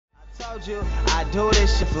I do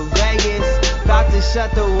this shit for Vegas. About to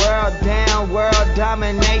shut the world down. World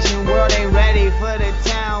domination. World ain't ready for the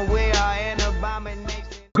town. We are an abomination.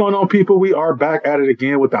 What's going on, people? We are back at it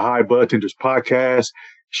again with the High Budtenders podcast.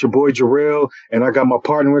 It's your boy Jarrell, and I got my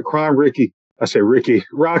partner in crime, Ricky. I say Ricky,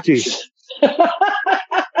 Rocky.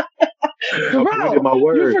 Bro,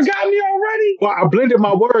 you forgot me already? Well, I blended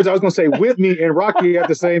my words. I was going to say with me and Rocky at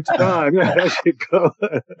the same time. Yeah, that shit go.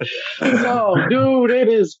 No, dude, it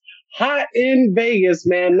is hot in Vegas,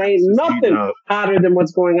 man. Ain't nothing hotter than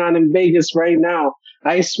what's going on in Vegas right now.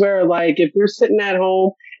 I swear, like, if you're sitting at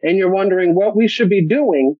home and you're wondering what we should be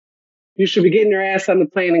doing, you should be getting your ass on the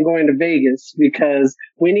plane and going to Vegas because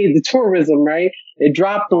we need the tourism, right? It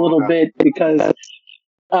dropped a little bit because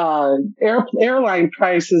airline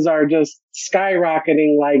prices are just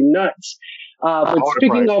skyrocketing like nuts. But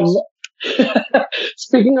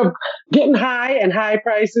speaking of getting high and high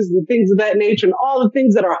prices and things of that nature and all the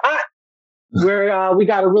things that are hot, we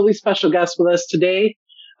got a really special guest with us today.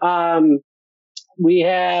 We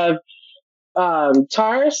have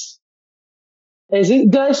Taurus.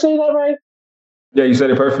 Did I say that right? Yeah, you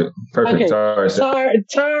said it perfect. Okay. Taurus.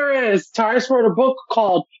 Taurus wrote a book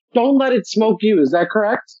called Don't Let It Smoke You. Is that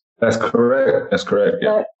correct? That's correct.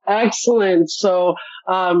 Yeah. Excellent. So,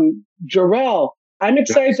 Jarrell, I'm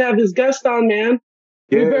excited to have this guest on, man.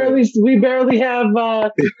 Yeah. We barely have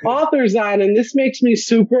authors on, and this makes me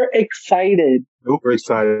super excited. Super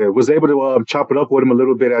excited. Was able to chop it up with him a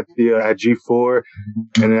little bit at G4,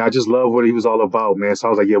 and I just love what he was all about, man. So I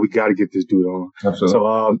was like, yeah, we got to get this dude on. Absolutely.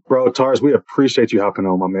 So, bro, Taurus, we appreciate you hopping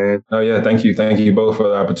on, my man. Oh yeah, thank you both for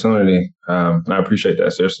the opportunity. I appreciate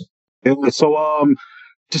that, seriously. And so,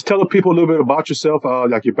 just tell the people a little bit about yourself,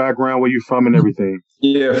 like your background, where you're from, and everything.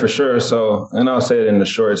 Yeah, for sure. So, and I'll say it in the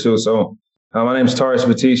short too. So, my name's Taurus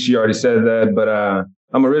Batiste. You already said that, but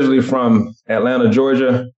I'm originally from Atlanta,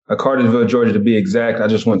 Georgia, Cartersville, Georgia to be exact. I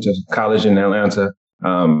just went to college in Atlanta.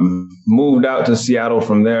 Moved out to Seattle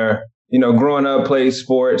from there. You know, growing up, played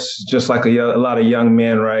sports just like a lot of young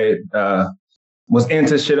men, right? Was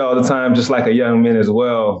into shit all the time, just like a young man as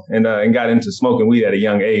well, and got into smoking weed at a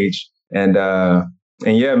young age. And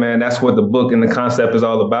yeah, man, that's what the book and the concept is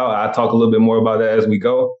all about. I talk a little bit more about that as we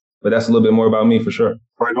go, but that's a little bit more about me for sure.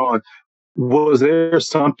 Right on. Was there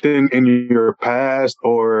something in your past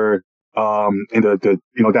or in the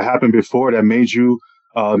that happened before that made you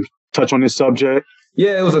touch on this subject?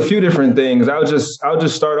 Yeah, it was a few different things. I'll just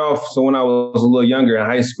start off. So when I was a little younger in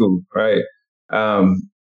high school, right? I'm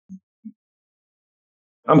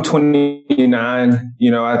 29.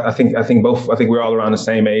 You know, I think we're all around the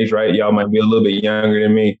same age, right? Y'all might be a little bit younger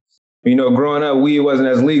than me. You know, growing up, weed wasn't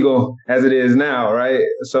as legal as it is now, right?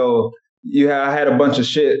 So I had a bunch of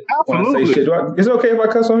shit. Absolutely. When I say shit, is it okay if I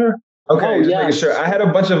cuss on here? Okay, just yes. making sure. I had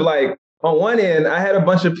a bunch of on one end, I had a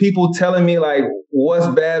bunch of people telling me what's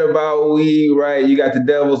bad about weed, right? You got the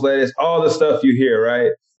devil's lettuce, all the stuff you hear,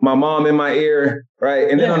 right? My mom in my ear, right?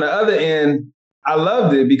 And then on the other end, I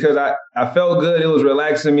loved it because I felt good. It was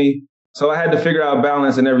relaxing me. So I had to figure out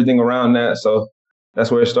balance and everything around that. So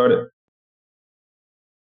that's where it started.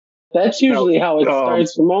 That's usually how it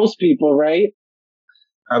starts for most people, right?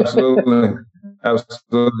 Absolutely.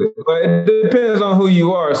 Absolutely. But it depends on who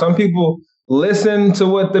you are. Some people listen to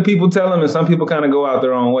what the people tell them, and some people kind of go out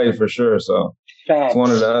their own way for sure. So It's one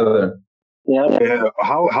or the other. Yeah.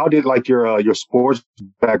 How did your sports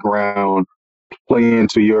background play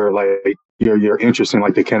into your interest in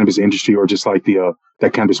the cannabis industry or just the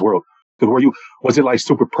that cannabis world? Was it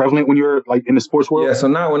super prevalent when you were in the sports world? Yeah, so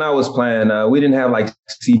not when I was playing. We didn't have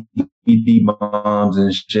CBD bombs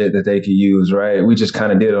and shit that they could use, right? We just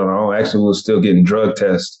kind of did it on our own. Actually, we were still getting drug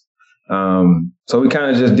tests. So we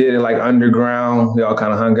kind of just did it underground. We all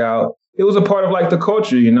kind of hung out. It was a part of the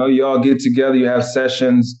culture, you know. You all get together, you have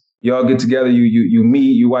sessions. You all get together, you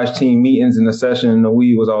meet, you watch team meetings in the session, and the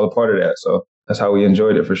weed was all a part of that. So that's how we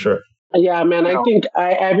enjoyed it for sure. Yeah, man, I think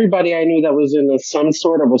everybody I knew that was in some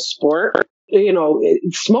sort of a sport,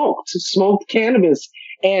 smoked cannabis.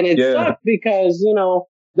 And it sucked because,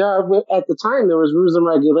 at the time there was rules and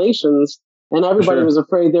regulations and everybody was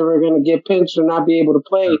afraid they were going to get pinched or not be able to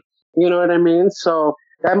play. You know what I mean? So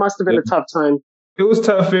that must have been a tough time. It was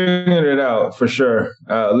tough figuring it out for sure.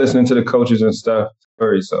 Listening to the coaches and stuff.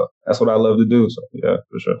 So that's what I love to do. So yeah,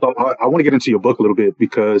 for sure. So I want to get into your book a little bit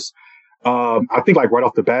because I think right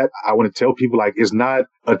off the bat, I want to tell people it's not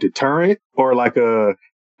a deterrent or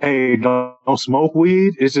hey, don't smoke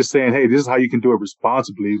weed. It's just saying, hey, this is how you can do it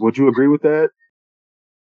responsibly. Would you agree with that?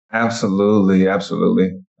 Absolutely,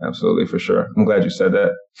 for sure. I'm glad you said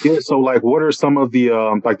that. Yeah. So what are some of the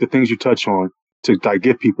the things you touch on to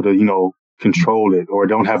get people to control it, or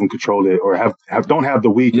don't have them control it, or don't have the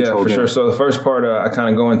weed control it? Yeah, for sure. So the first part, I kind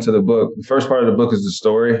of go into the book. The first part of the book is the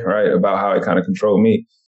story, right, about how it kind of controlled me.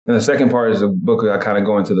 And the second part is the book. I kind of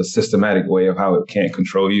go into the systematic way of how it can't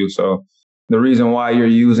control you. So the reason why you're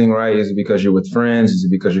using, right, is it because you're with friends? Is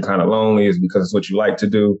it because you're kind of lonely? Is it because it's what you like to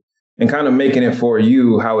do? And kind of making it for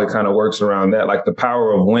you, how it kind of works around that, like the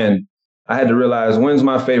power of when. I had to realize, when's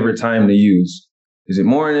my favorite time to use? Is it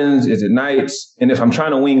mornings? Is it nights? And if I'm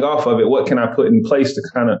trying to wing off of it, what can I put in place to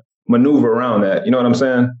kind of maneuver around that? You know what I'm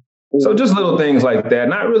saying? So just little things like that.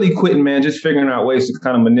 Not really quitting, man, just figuring out ways to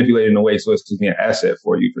kind of manipulate it in a way so it's to be an asset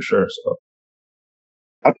for you for sure. So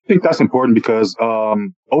I think that's important because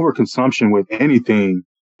overconsumption with anything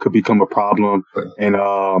could become a problem, and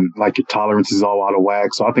like your tolerance is all out of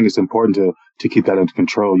whack. So I think it's important to keep that under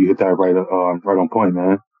control. You hit that right on point,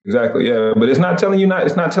 man. Exactly. Yeah. But it's not telling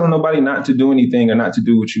nobody not to do anything or not to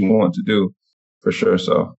do what you want to do for sure.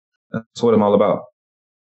 So that's what I'm all about.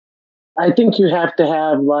 I think you have to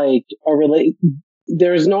have like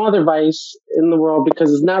there's no other vice in the world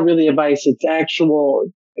because it's not really a vice. It's actual,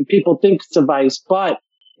 people think it's a vice, but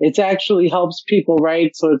it actually helps people, right?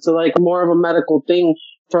 So it's like more of a medical thing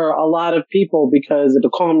for a lot of people because it'll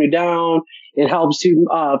calm you down. It helps you,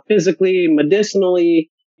 physically, medicinally.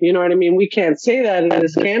 You know what I mean? We can't say that in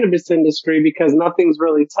this cannabis industry because nothing's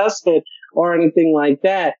really tested or anything like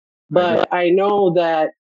that. But I know that,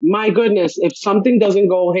 my goodness, if something doesn't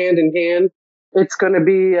go hand in hand, it's going to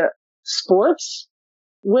be sports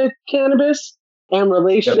with cannabis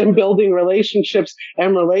and building relationships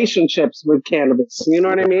with cannabis. You know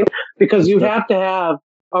what I mean? Because you have to have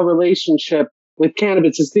a relationship with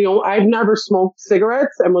cannabis. I've never smoked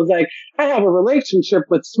cigarettes and was like, I have a relationship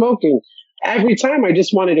with smoking. Every time I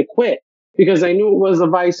just wanted to quit because I knew it was a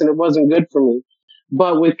vice and it wasn't good for me.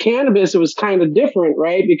 But with cannabis, it was kind of different,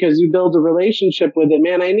 right? Because you build a relationship with it.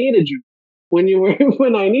 Man, I needed you. When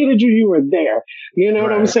I needed you, you were there. You know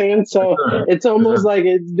what I'm saying? So it's almost like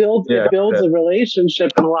it builds a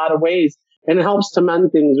relationship in a lot of ways and it helps to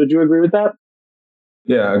mend things. Would you agree with that?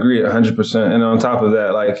 Yeah, I agree 100%. And on top of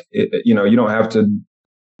that, like, you don't have to,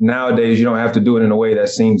 nowadays, you don't have to do it in a way that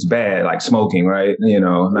seems bad, like smoking, right?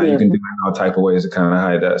 Now you can do it in all type of ways to kind of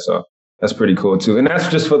hide that. So that's pretty cool too. And that's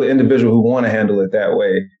just for the individual who want to handle it that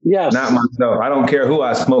way. Yes. Not myself. I don't care who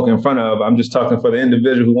I smoke in front of. I'm just talking for the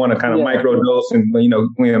individual who want to kind of microdose and,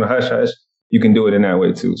 when in a hush hush, you can do it in that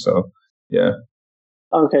way too. So, yeah.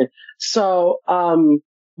 Okay. So,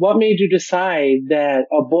 what made you decide that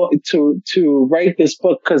a book to write this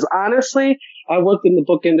book? Because honestly, I worked in the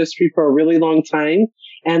book industry for a really long time,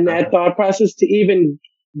 and that thought process to even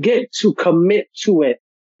get to commit to it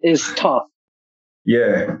is tough.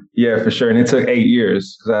 Yeah, for sure. And it took 8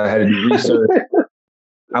 years because I had to do research.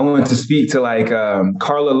 I went to speak to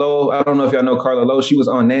Carla Lowe. I don't know if y'all know Carla Lowe. She was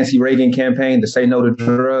on Nancy Reagan campaign to say no to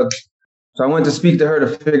drugs. So I went to speak to her to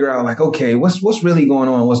figure out okay, what's really going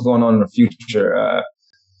on? What's going on in the future?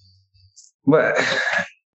 But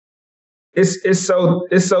it's so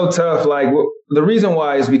tough. Like the reason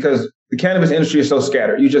why is because the cannabis industry is so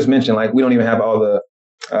scattered. You just mentioned we don't even have all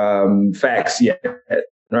the facts yet.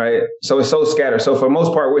 Right. So it's so scattered. So for the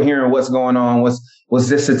most part, we're hearing what's going on. Was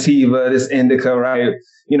this sativa, this indica, right?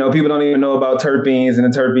 People don't even know about terpenes and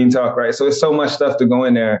the terpene talk, right? So it's so much stuff to go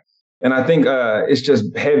in there. And I think it's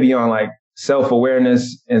just heavy on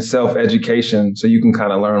self-awareness and self-education so you can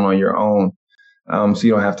kind of learn on your own. So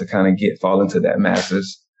you don't have to kind of fall into that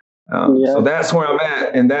masses. So that's where I'm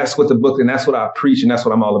at. And that's what the book, and that's what I preach. And that's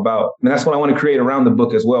what I'm all about. And that's what I want to create around the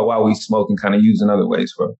book as well while we smoke and kind of use in other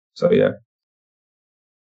ways for. So, yeah.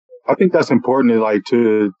 I think that's important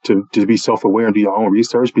to be self-aware and do your own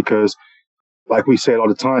research because, like we said all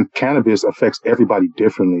the time, cannabis affects everybody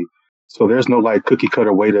differently. So there's no cookie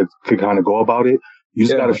cutter way to kind of go about it. You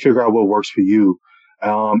just got to figure out what works for you.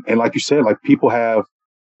 And like you said, people have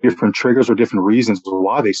different triggers or different reasons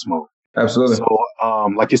why they smoke. Absolutely. So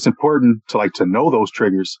it's important to know those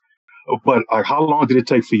triggers. But how long did it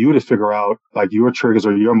take for you to figure out your triggers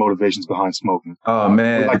or your motivations behind smoking? Oh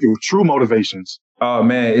man, your true motivations. Oh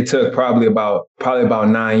man, it took probably about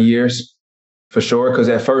 9 years for sure. Because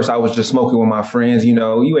at first I was just smoking with my friends.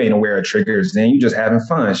 You ain't aware of triggers, then you just having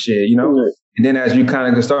fun, shit. And then as you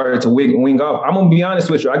kind of started to wing off, I'm gonna be honest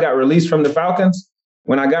with you. I got released from the Falcons.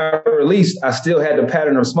 When I got released, I still had the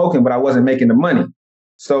pattern of smoking, but I wasn't making the money.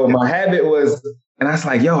 So my habit was. And I was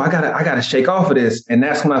like, yo, I gotta shake off of this. And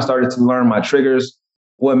that's when I started to learn my triggers,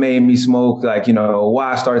 what made me smoke,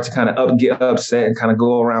 why I started to kind of get upset and kind of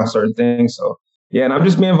go around certain things. So, yeah, and I'm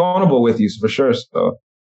just being vulnerable with you for sure. So,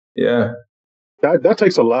 yeah. That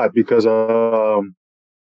takes a lot because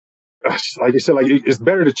like you said, like it's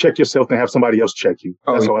better to check yourself than have somebody else check you.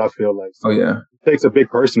 That's what I feel like. Oh yeah. It takes a big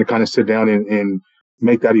person to kind of sit down and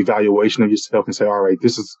make that evaluation of yourself and say, all right,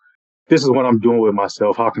 this is what I'm doing with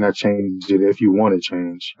myself. How can I change it if you want to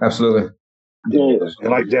change? Absolutely. Yeah. And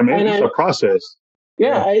like, damn, it's a process.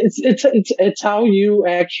 Yeah, it's how you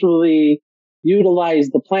actually utilize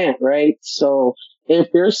the plant, right? So if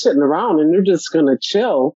you're sitting around and you're just gonna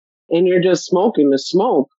chill and you're just smoking the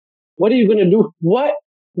smoke, what are you gonna do? What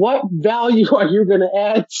value are you gonna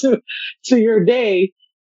add to your day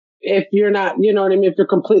if you're not, you know what I mean? If you're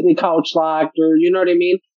completely couch locked or, you know what I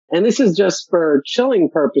mean? And this is just for chilling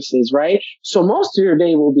purposes, right? So most of your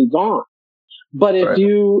day will be gone. But if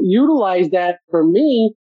you utilize that, for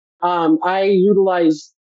me, I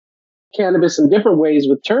utilize cannabis in different ways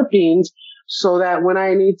with terpenes so that when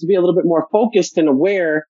I need to be a little bit more focused and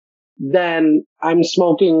aware, then I'm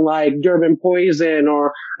smoking like Durban Poison,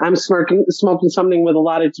 or I'm smoking something with a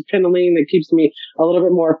lot of terpinolene that keeps me a little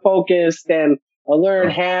bit more focused and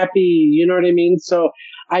alert, happy, you know what I mean? So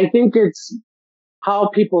I think it's how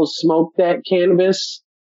people smoke that cannabis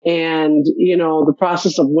and, you know, the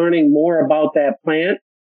process of learning more about that plant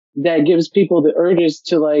that gives people the urges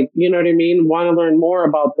to, like, you know what I mean, want to learn more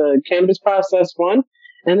about the cannabis process, one.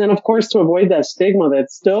 And then, of course, to avoid that stigma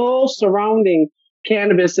that's still surrounding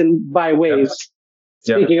cannabis in by ways.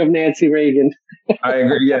 Speaking of Nancy Reagan. I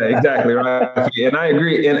agree. Yeah, exactly. Right. And I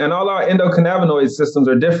agree. And all our endocannabinoid systems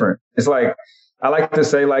are different. It's like, I like to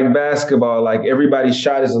say, like basketball, like everybody's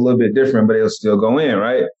shot is a little bit different, but it'll still go in,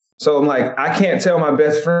 right? So I'm like, I can't tell my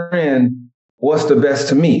best friend what's the best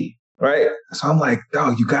to me, right? So I'm like,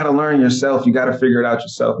 dog, you got to learn yourself. You got to figure it out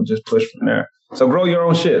yourself and just push from there. So grow your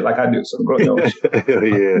own shit like I do. So grow your own shit.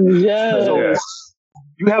 Yeah. So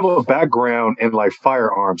you have a background in like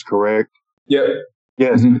firearms, correct? Yeah.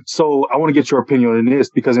 Yes. Mm-hmm. So I want to get your opinion on this,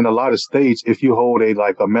 because in a lot of states, if you hold a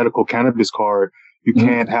medical cannabis card, you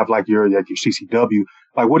can't have like your CCW.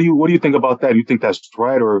 Like, what do you think about that? Do you think that's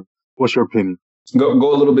right, or what's your opinion? Go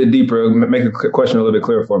a little bit deeper. Make the question a little bit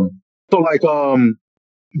clearer for me. So, like,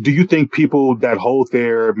 do you think people that hold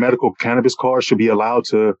their medical cannabis cards should be allowed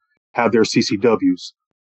to have their CCWs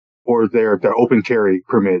or their open carry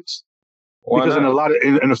permits? Why because not?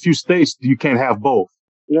 in a few states, you can't have both.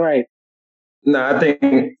 You're right. No, I think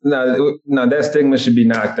that stigma should be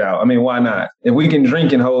knocked out. I mean, why not? If we can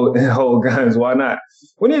drink and hold guns, why not?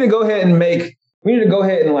 We need to go ahead and make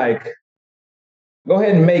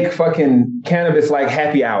fucking cannabis like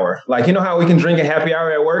happy hour. Like, you know how we can drink a happy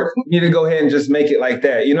hour at work? We need to go ahead and just make it like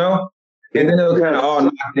that, you know? And then it'll kind of all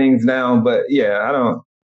knock things down. But yeah,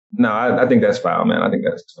 I think that's foul, man. I think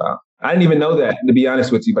that's foul. I didn't even know that, to be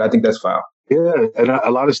honest with you, but I think that's foul. Yeah, and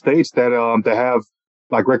a lot of states that have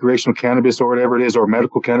like recreational cannabis or whatever it is, or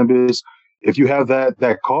medical cannabis, if you have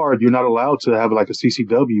that card, you're not allowed to have like a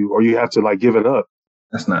CCW, or you have to like give it up.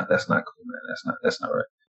 That's not cool, man. That's not right.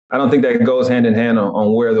 I don't think that goes hand in hand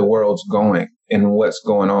on where the world's going and what's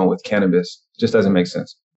going on with cannabis. It just doesn't make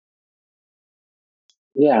sense.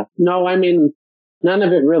 Yeah. No, I mean, none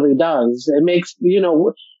of it really does. It makes,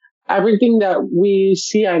 everything that we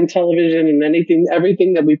see on television and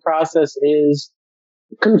everything that we process is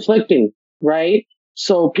conflicting, right?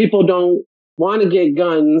 So people don't want to get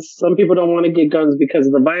guns. Some people don't want to get guns because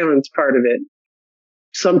of the violence part of it.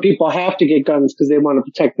 Some people have to get guns because they want to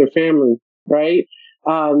protect their family, right?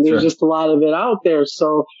 There's just a lot of it out there.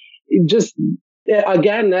 So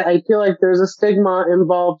again, I feel like there's a stigma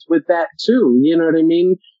involved with that too. You know what I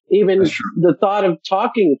mean? Even the thought of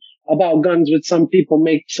talking about guns with some people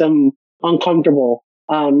makes them uncomfortable.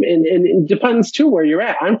 And it depends too where you're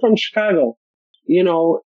at. I'm from Chicago.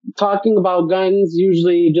 Talking about guns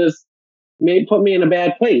usually just may put me in a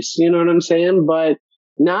bad place. You know what I'm saying? But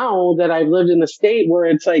now that I've lived in a state where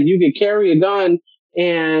it's like you could carry a gun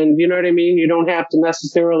and, you know what I mean? You don't have to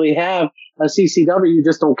necessarily have a CCW. You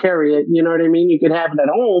just don't carry it. You know what I mean? You could have it at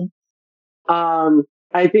home.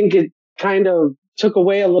 I think it kind of took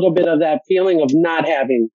away a little bit of that feeling of not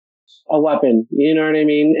having a weapon, you know what I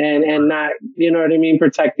mean? And not, you know what I mean?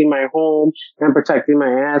 Protecting my home and protecting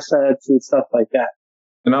my assets and stuff like that.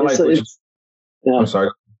 And I like I'm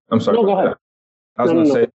sorry. No, go ahead. I was going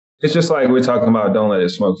to say, it's just like we're talking about don't let it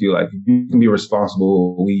smoke you. Like, if you can be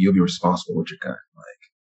responsible, you'll be responsible with your gun.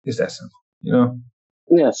 Like, it's that simple, you know?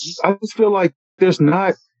 Yes. I just feel like there's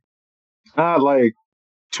not like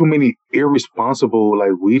too many irresponsible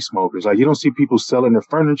like weed smokers. Like, you don't see people selling their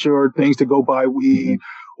furniture or things to go buy weed,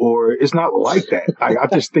 or it's not like that. I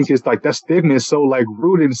just think it's like that stigma is so like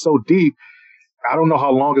rooted and so deep. I don't know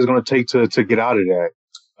how long it's going to take to get out of that.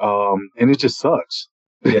 And it just sucks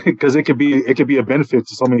because it could be a benefit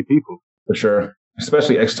to so many people. For sure.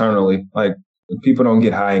 Especially externally. Like, people don't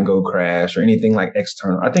get high and go crash or anything like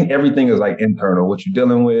external. I think everything is like internal. What you're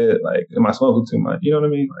dealing with, like, am I smoking too much? You know what I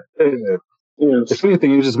mean? Like, if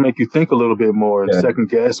anything, it just make you think a little bit more and second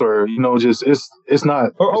guess, or just it's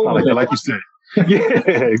not like you said.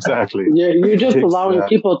 Yeah, exactly. You're just allowing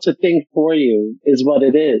people to think for you is what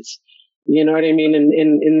it is. You know what I mean?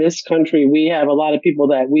 In this country, we have a lot of people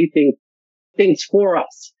that we think thinks for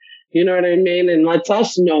us. You know what I mean? And lets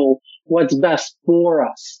us know what's best for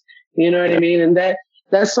us. You know what I mean? And that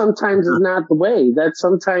sometimes is not the way. That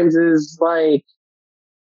sometimes is like,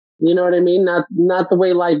 you know what I mean? Not the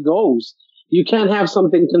way life goes. You can't have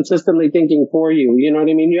something consistently thinking for you. You know what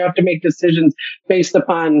I mean? You have to make decisions based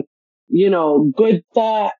upon, good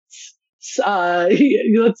thoughts,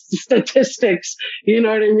 statistics. You know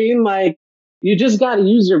what I mean? Like, you just got to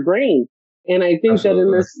use your brain. And I think that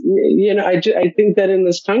in this, I think that in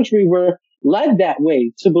this country, we're led that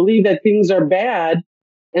way to believe that things are bad.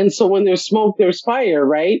 And so when there's smoke, there's fire,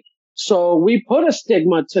 right? So we put a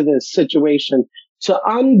stigma to this situation. To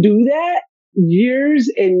undo that,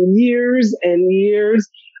 years and years and years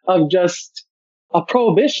of just a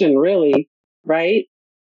prohibition, really, right?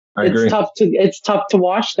 It's tough to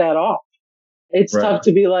wash that off. It's tough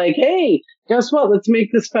to be like, hey, guess what? Let's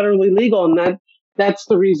make this federally legal. And that's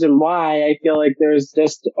the reason why I feel like there's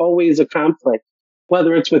just always a conflict,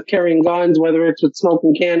 whether it's with carrying guns, whether it's with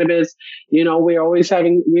smoking cannabis. We're always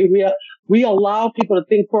having, we allow people to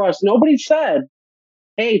think for us. Nobody said,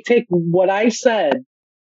 hey, take what I said,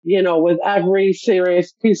 with every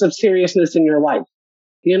serious piece of seriousness in your life.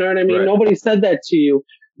 You know what I mean? Right. Nobody said that to you,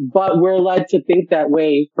 but we're led to think that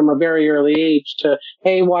way from a very early age to,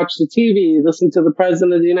 hey, watch the TV, listen to the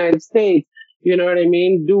president of the United States. You know what I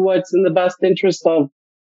mean? Do what's in the best interest of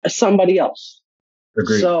somebody else.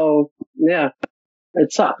 Agreed. So, yeah,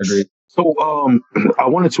 it sucks. Agreed. So, I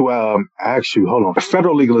wanted to ask you, hold on,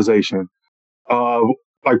 federal legalization,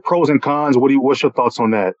 like pros and cons. What's your thoughts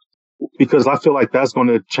on that? Because I feel like that's going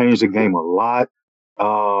to change the game a lot.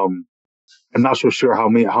 I'm not so sure how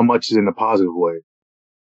much is in a positive way.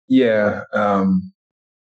 Yeah. And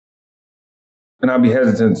I'll be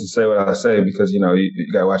hesitant to say what I say because, you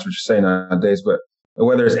got to watch what you're saying nowadays, but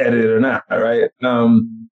whether it's edited or not, right?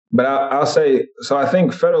 But I'll say, so I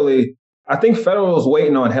think federal is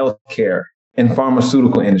waiting on healthcare and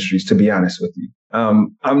pharmaceutical industries, to be honest with you.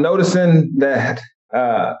 I'm noticing that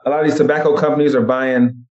a lot of these tobacco companies are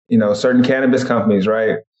buying, certain cannabis companies,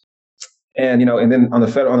 right? And, and then on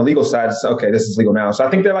the legal side, it's okay, this is legal now. So I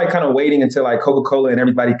think they're like kind of waiting until like Coca-Cola and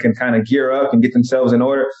everybody can kind of gear up and get themselves in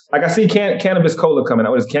order. Like I see cannabis cola coming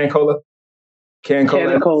out. What is Can Cola? Can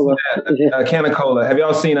Cola. Can Cola. Have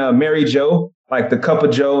y'all seen Mary Joe? Like the cup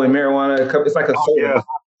of Joe and marijuana cup. It's like a soda.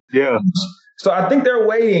 Yeah. So I think they're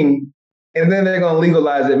waiting and then they're going to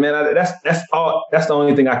legalize it, man. That's all. That's the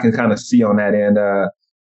only thing I can kind of see on that end.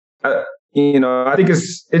 I think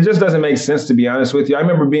it just doesn't make sense, to be honest with you. I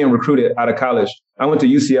remember being recruited out of college. I went to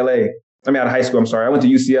UCLA. Out of high school, I'm sorry. I went to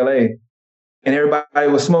UCLA and everybody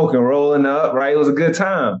was smoking, rolling up, right? It was a good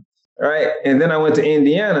time, right? And then I went to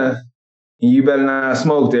Indiana and you better not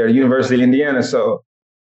smoke there, University of Indiana. So,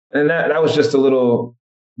 and that was just a little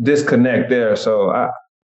disconnect there. So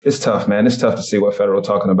it's tough, man. It's tough to see what federal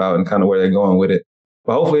talking about and kind of where they're going with it.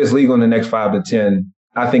 But hopefully it's legal in the next 5 to 10.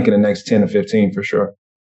 I think in the next 10 to 15 for sure.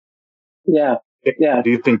 Yeah. Do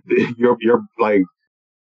you think you're like,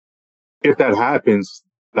 if that happens,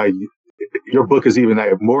 like your book is even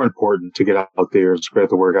more important to get out there and spread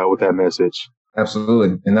the word out with that message?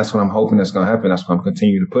 Absolutely. And that's what I'm hoping that's going to happen. That's why I'm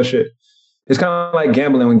continuing to push it. It's kind of like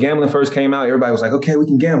gambling. When gambling first came out, everybody was like, okay, we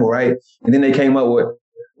can gamble, right? And then they came up with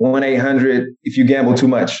 1-800 if you gamble too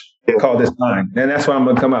much, call this line. And that's why I'm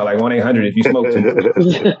going to come out like 1-800 if you smoke too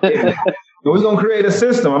much. We're going to create a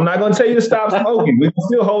system. I'm not going to tell you to stop smoking. We can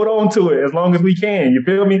still hold on to it as long as we can. You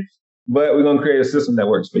feel me? But we're going to create a system that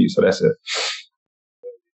works for you. So that's it.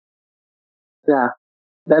 Yeah.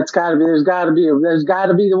 There's got to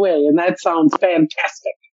be the way. And that sounds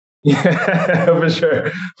fantastic. Yeah,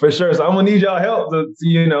 for sure. So I'm gonna need y'all help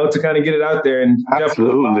to kind of get it out there. And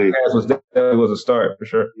absolutely, was a start for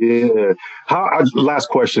sure. Yeah. Last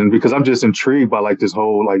question, because I'm just intrigued by like this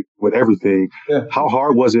whole like with everything. Yeah. How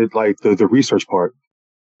hard was it, like the research part,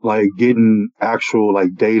 like getting actual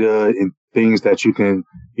like data and things that you can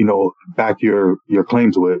back your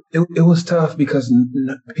claims with? It was tough because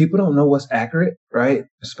people don't know what's accurate, right?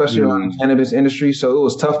 Especially around the cannabis industry. So it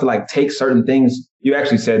was tough to like take certain things. You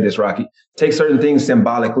actually said this, Rocky. Take certain things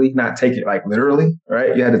symbolically, not take it like literally,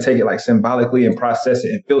 right? You had to take it like symbolically and process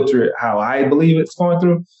it and filter it how I believe it's going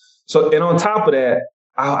through. So, and on top of that,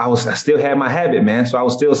 I still had my habit, man. So I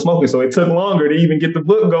was still smoking. So it took longer to even get the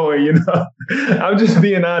book going, you know. I'm just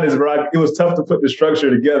being honest, bro. It was tough to put the structure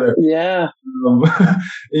together. Yeah.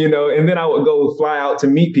 You know, and then I would go fly out to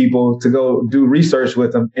meet people to go do research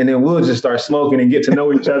with them. And then we'll just start smoking and get to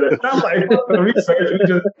know each other. And I'm like, what the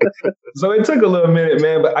research? So it took a little minute,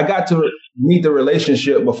 man. But I got to meet the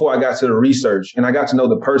relationship before I got to the research. And I got to know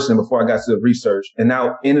the person before I got to the research. And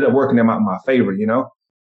now ended up working in my favor, you know.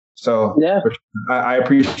 So yeah, I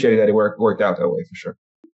appreciate that it worked out that way for sure.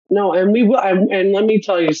 No, and we will. And let me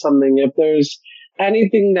tell you something. If there's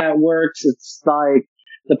anything that works, it's like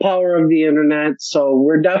the power of the internet. So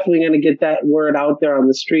we're definitely going to get that word out there on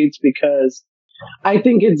the streets, because I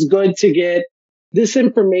think it's good to get this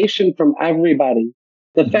information from everybody.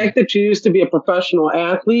 The fact that you used to be a professional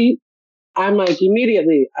athlete, I'm like,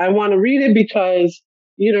 immediately, I want to read it because,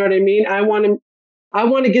 you know what I mean? I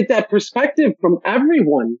want to get that perspective from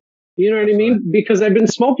everyone. You know what I mean? Because I've been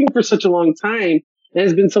smoking for such a long time and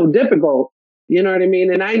it's been so difficult. You know what I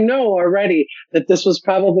mean? And I know already that this was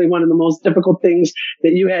probably one of the most difficult things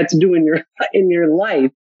that you had to do in your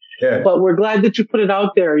life. Yeah. But we're glad that you put it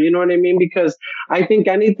out there. You know what I mean? Because I think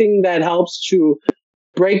anything that helps to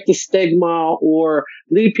break the stigma or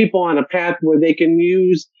lead people on a path where they can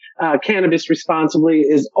use cannabis responsibly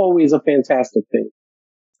is always a fantastic thing.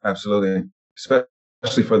 Absolutely.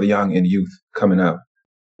 Especially for the young and youth coming up.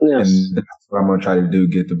 Yes. And that's what I'm going to try to do,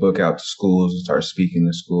 get the book out to schools and start speaking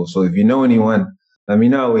to schools. So if you know anyone, let me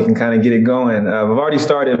know. We can kind of get it going. I've already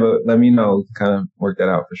started, but let me know. We can kind of work that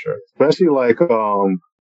out for sure. Especially like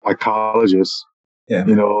colleges, yeah.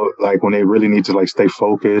 You know, like when they really need to like stay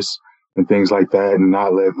focused and things like that, and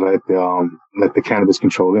not let the cannabis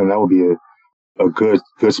control them. That would be a good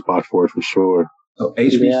spot for it for sure. So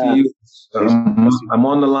HBCUs, I'm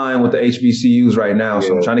on the line with the HBCUs right now,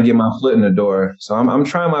 so I'm trying to get my foot in the door. So I'm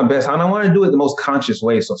trying my best. I want to do it the most conscious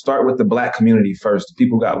way. So start with the Black community first. The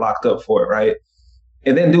people got locked up for it, right?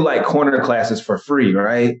 And then do like corner classes for free,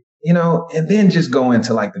 right? You know, and then just go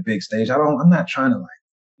into like the big stage. I'm not trying to like,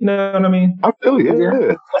 you know what I mean? I feel you.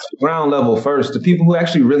 Yeah. Ground level first. The people who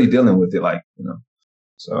actually really dealing with it, like, you know.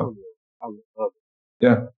 So.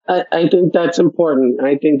 Yeah. I think that's important.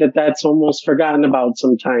 I think that's almost forgotten about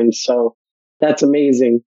sometimes. So that's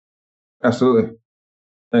amazing. Absolutely.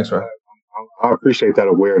 Thanks, Ryan. I appreciate that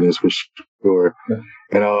awareness for sure. Yeah.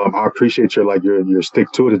 And I appreciate your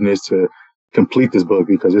stick-to-itiveness to complete this book,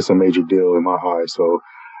 because it's a major deal in my eyes. So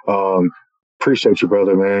appreciate you,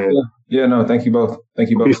 brother, man. Yeah, no, thank you both. Thank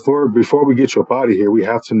you both. Before we get you up out of here, we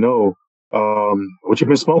have to know what you've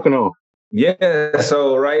been smoking on. Yeah,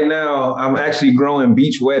 so right now I'm actually growing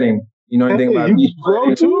Beach Wedding. You know anything about Beach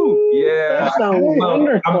Wedding? Too? Yeah, that sounds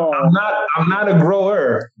wonderful. I'm not a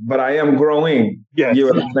grower, but I am growing. Yes.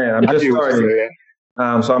 You understand? I'm just starting.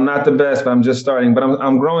 So I'm not the best, but I'm just starting. But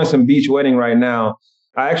I'm growing some Beach Wedding right now.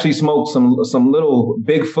 I actually smoked some little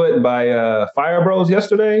Bigfoot by Fire Bros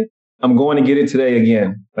yesterday. I'm going to get it today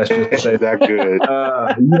again. Let's just say that good.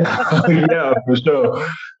 Yeah, for sure.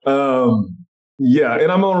 Yeah,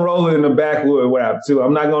 and I'm gonna roll it in the backwood wrap too.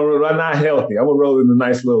 I'm not healthy. I'm gonna roll it in a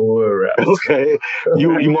nice little wood wrap. Okay.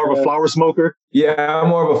 You more of a flower smoker? Yeah, I'm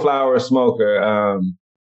more of a flower smoker.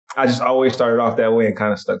 I just always started off that way and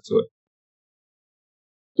kind of stuck to it.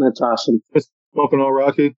 That's awesome. Smoking on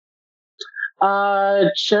Rocky?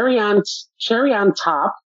 Cherry on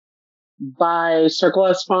Top by Circle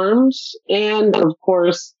S Farms, and of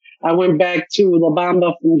course I went back to La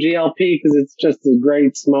Bamba from GLP because it's just a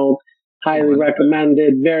great smoke. Highly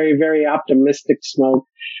recommended. Very, very optimistic smoke.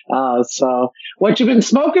 So what you been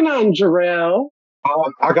smoking on, Jarrell?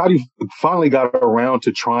 I finally got around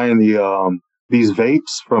to trying these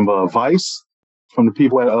vapes from Vice, from the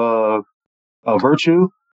people at Virtue.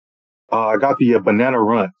 I got the banana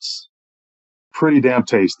runts. Pretty damn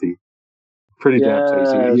tasty. Damn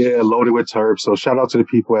tasty. Yeah, loaded with terps. So shout out to the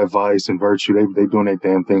people at Vice and Virtue. They doing their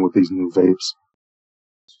damn thing with these new vapes.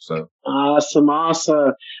 So awesome. All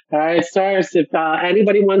right, Stars, if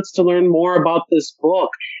anybody wants to learn more about this book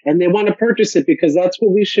and they want to purchase it, because that's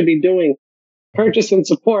what we should be doing, purchase and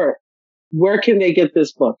support, where can they get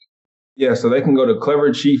this book? Yeah, so they can go to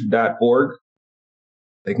cleverchief.org.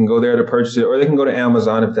 They can go there to purchase it, or they can go to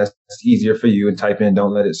Amazon if that's easier for you and type in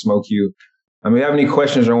 "Don't Let It Smoke You." If you have any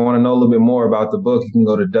questions or want to know a little bit more about the book, you can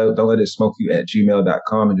go to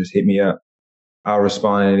don'tletitsmokeyou@gmail.com and just hit me up. I'll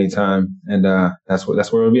respond at any time, and that's where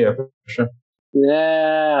it'll be at for sure.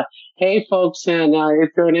 Yeah. Hey, folks, and if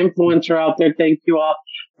you're an influencer out there, thank you all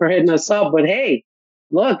for hitting us up. But hey,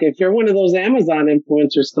 look, if you're one of those Amazon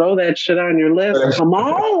influencers, throw that shit on your list. Come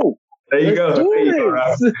on. There you go. Let's do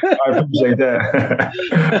this. I appreciate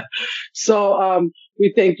that. So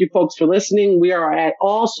we thank you folks for listening. We are at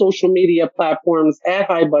all social media platforms at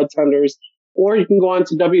Hi Budtenders, or you can go on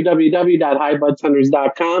to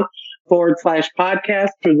www.hibudtenders.com/podcast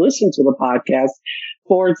to listen to the podcast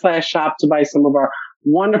 /shop to buy some of our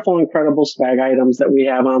wonderful, incredible swag items that we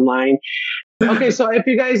have online. Okay, so if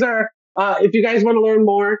you guys want to learn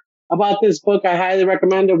more about this book, I highly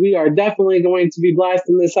recommend it. We are definitely going to be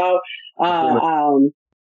blasting this out.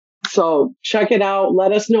 So check it out.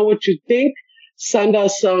 Let us know what you think. Send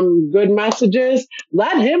us some good messages.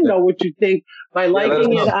 Let him know what you think by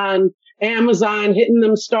liking it on Amazon, hitting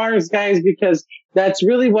them stars, guys, because that's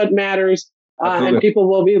really what matters. And people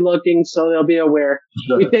will be looking, so they'll be aware.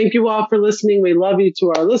 Sure. We thank you all for listening. We love you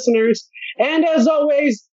to our listeners. And as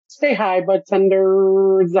always, stay high,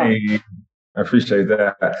 Budtenders. Hey, I appreciate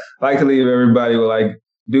that. I like to leave everybody with, like,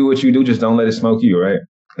 do what you do, just don't let it smoke you, right?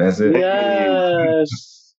 That's it.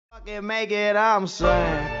 Yes. Fucking make it, I'm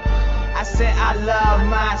saying. I said I love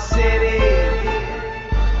my city,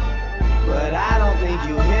 but I don't think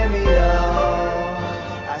you hear me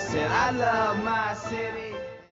though. I said I love my city.